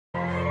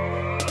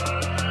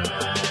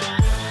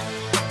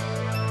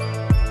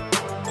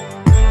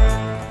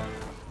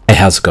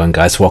how's it going,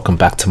 guys? Welcome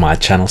back to my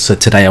channel. So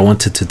today I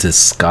wanted to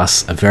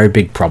discuss a very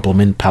big problem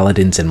in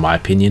Paladins, in my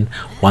opinion,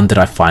 one that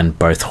I find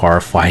both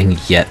horrifying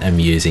yet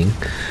amusing.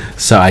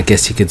 So I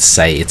guess you could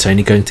say it's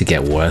only going to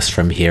get worse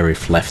from here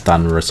if left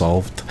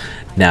unresolved.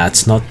 Now,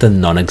 it's not the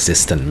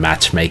non-existent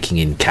matchmaking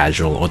in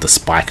casual or the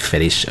spike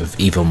fetish of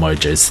Evil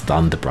Mojo's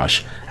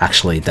Thunderbrush.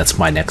 Actually, that's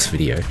my next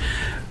video.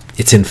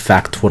 It's in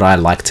fact what I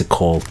like to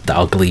call the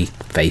ugly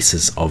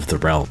faces of the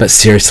realm. But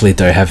seriously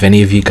though, have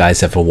any of you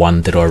guys ever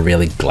wondered or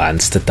really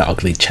glanced at the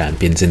ugly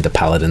champions in the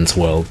Paladins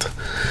world?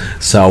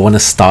 So I want to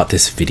start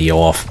this video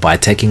off by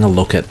taking a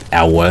look at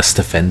our worst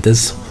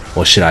offenders,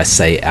 or should I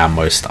say our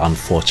most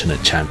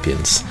unfortunate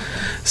champions.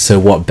 So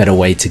what better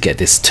way to get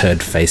this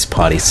turd face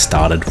party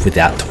started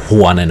without the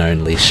one and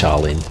only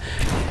Charlene.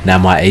 Now,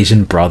 my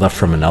Asian brother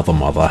from another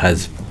mother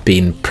has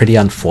been pretty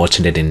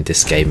unfortunate in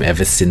this game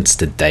ever since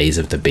the days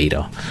of the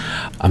beta.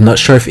 I'm not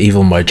sure if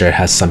Evil Mojo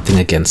has something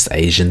against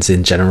Asians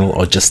in general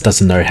or just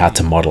doesn't know how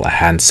to model a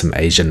handsome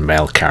Asian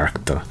male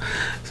character,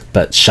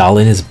 but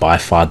Charlene is by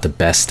far the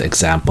best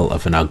example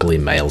of an ugly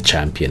male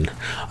champion.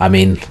 I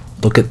mean,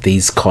 look at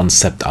these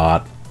concept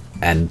art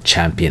and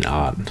champion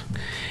art.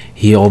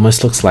 He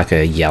almost looks like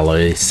a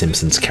yellow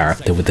Simpsons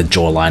character with a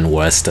jawline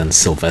worse than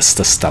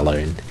Sylvester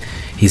Stallone.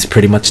 He's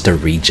pretty much the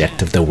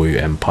reject of the Wu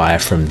Empire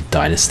from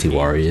Dynasty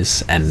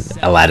Warriors and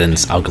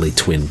Aladdin's ugly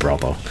twin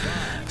brother.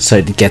 So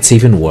it gets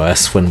even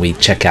worse when we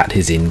check out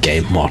his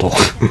in-game model.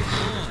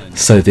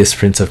 So this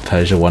Prince of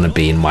Persia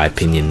wannabe, in my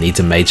opinion, needs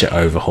a major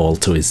overhaul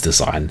to his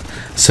design.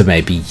 So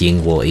maybe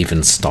Ying will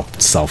even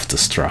stop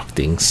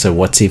self-destructing. So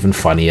what's even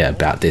funnier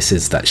about this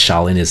is that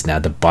Charlene is now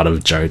the butt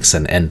of jokes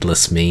and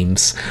endless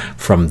memes,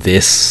 from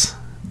this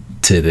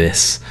to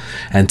this.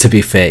 And to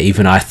be fair,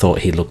 even I thought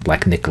he looked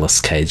like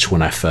Nicolas Cage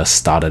when I first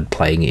started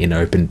playing in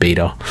open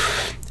beta,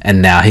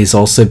 and now he's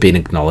also been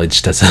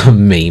acknowledged as a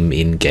meme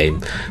in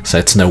game, so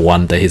it's no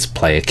wonder his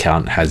player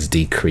count has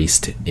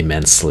decreased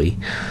immensely.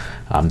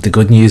 The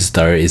good news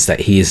though is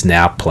that he is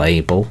now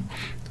playable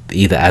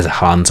either as a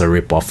Hanzo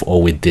ripoff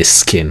or with this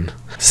skin.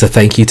 So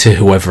thank you to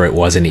whoever it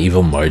was in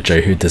Evil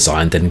Mojo who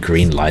designed and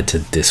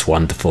greenlighted this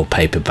wonderful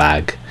paper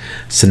bag.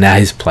 So now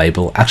he's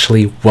playable.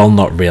 Actually, well,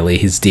 not really,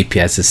 his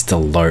DPS is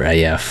still low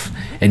AF.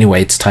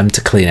 Anyway, it's time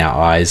to clean our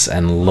eyes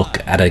and look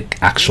at an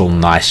actual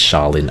nice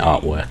Charlene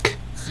artwork.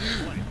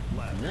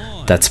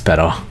 That's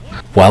better.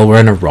 While we're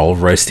in a roll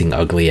roasting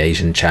ugly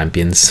Asian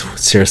champions,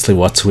 seriously,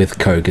 what's with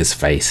Koga's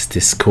face?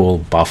 This cool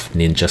buff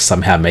ninja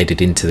somehow made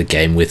it into the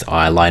game with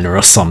eyeliner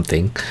or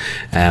something.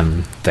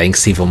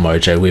 Thanks Evil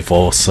Mojo, we've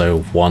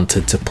also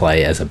wanted to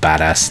play as a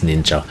badass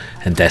ninja,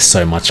 and they're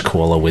so much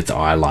cooler with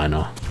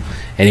eyeliner.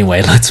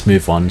 Anyway, let's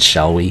move on,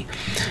 shall we?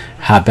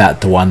 How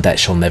about the one that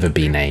shall never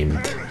be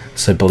named?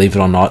 So believe it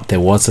or not, there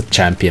was a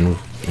champion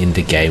in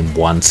the game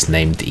once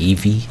named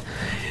Evie.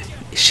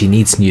 She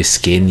needs new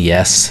skin,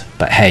 yes,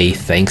 but hey,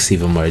 thanks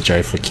Evil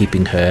Mojo for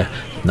keeping her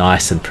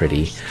nice and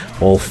pretty.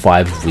 All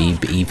 5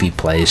 Weeb Evie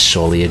players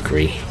surely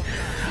agree.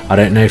 I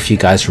don't know if you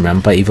guys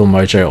remember, Evil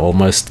Mojo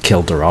almost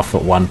killed her off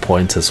at one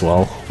point as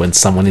well, when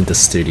someone in the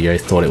studio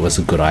thought it was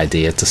a good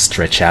idea to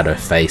stretch out her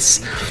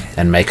face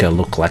and make her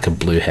look like a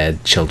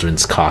blue-haired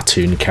children's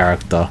cartoon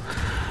character.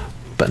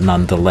 But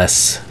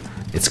nonetheless,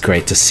 it's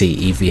great to see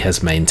Evie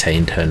has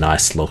maintained her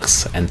nice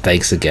looks, and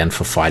thanks again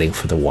for fighting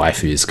for the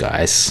waifus,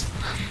 guys.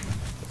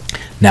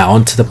 Now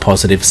on to the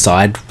positive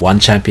side, one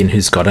champion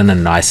who's gotten a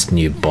nice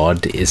new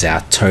bod is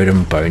our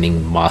totem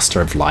boning Master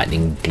of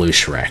Lightning Blue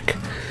Shrek.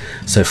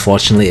 So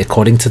fortunately,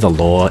 according to the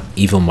lore,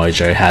 Evil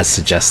Mojo has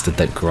suggested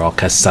that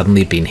Grok has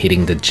suddenly been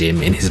hitting the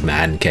gym in his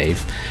man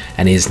cave,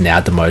 and he is now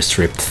the most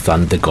ripped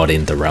thunder god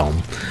in the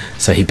realm.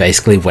 So he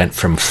basically went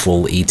from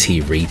full ET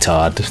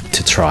retard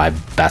to tribe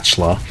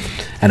bachelor,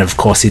 and of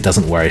course he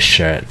doesn't wear a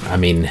shirt. I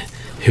mean,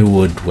 who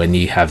would when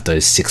you have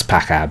those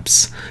 6-pack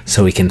abs?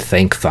 So we can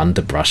thank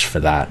Thunderbrush for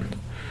that.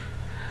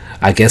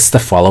 I guess the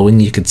following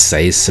you could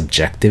say is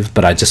subjective,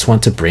 but I just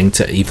want to bring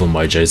to Evil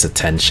Mojo's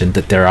attention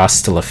that there are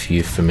still a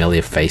few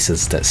familiar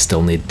faces that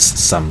still need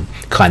some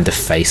kind of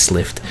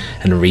facelift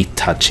and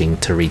retouching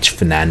to reach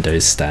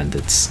Fernando's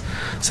standards.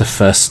 So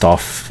first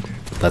off,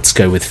 let's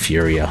go with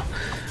Furia.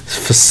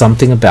 For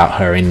something about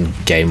her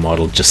in-game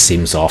model just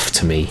seems off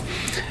to me.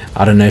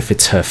 I don't know if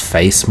it's her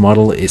face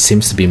model, it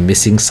seems to be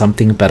missing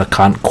something, but I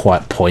can't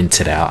quite point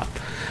it out.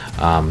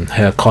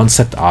 Her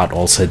concept art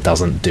also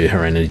doesn't do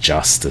her any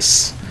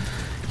justice.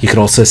 You could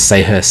also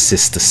say her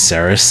sister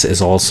Ceres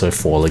is also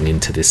falling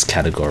into this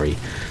category.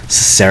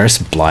 So Ceres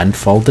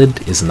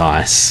blindfolded is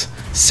nice.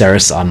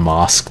 Ceres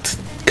unmasked,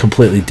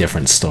 completely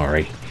different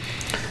story.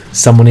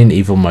 Someone in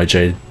Evil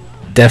Mojo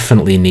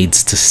definitely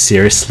needs to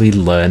seriously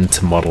learn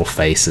to model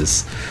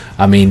faces.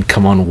 I mean,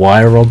 come on,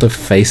 why are all the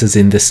faces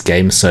in this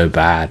game so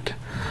bad?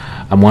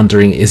 I'm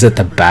wondering, is it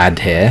the bad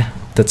hair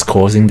that's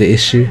causing the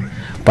issue?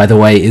 By the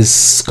way, is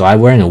Sky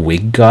wearing a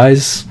wig,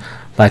 guys?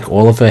 Like,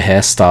 all of her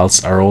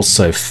hairstyles are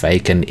also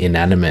fake and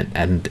inanimate,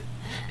 and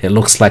it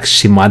looks like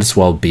she might as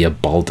well be a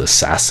bald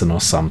assassin or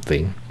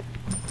something.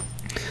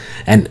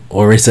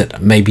 Or is it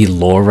maybe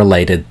lore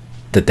related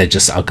that they're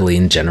just ugly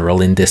in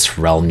general in this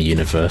realm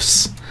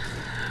universe?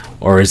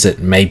 Or is it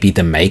maybe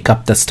the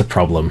makeup that's the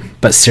problem?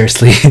 But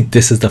seriously,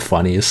 this is the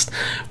funniest.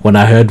 When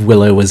I heard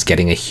Willow was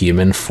getting a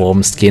human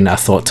form skin, I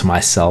thought to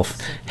myself,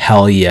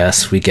 hell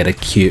yes, we get a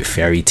cute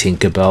fairy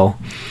Tinkerbell.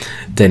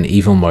 Then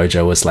Evil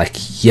Mojo was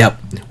like,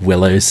 yep,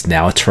 Willow's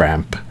now a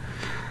tramp.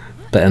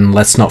 But and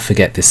let's not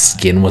forget this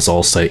skin was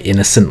also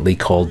innocently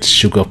called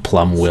Sugar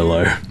Plum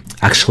Willow.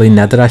 Actually,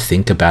 now that I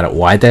think about it,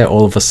 why are there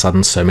all of a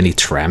sudden so many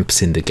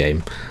tramps in the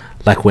game?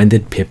 Like, when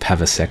did Pip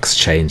have a sex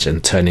change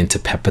and turn into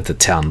Pepper the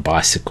Town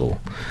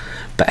Bicycle?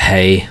 But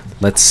hey,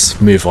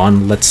 let's move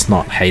on. Let's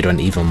not hate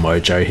on Evil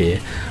Mojo here.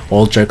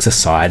 All jokes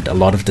aside, a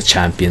lot of the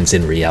champions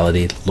in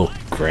reality look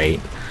great.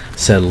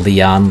 So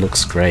Leon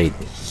looks great,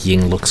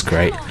 Ying looks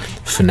great,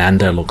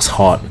 Fernando looks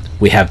hot,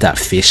 we have that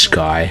fish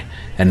guy,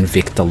 and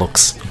Victor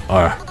looks...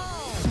 oh,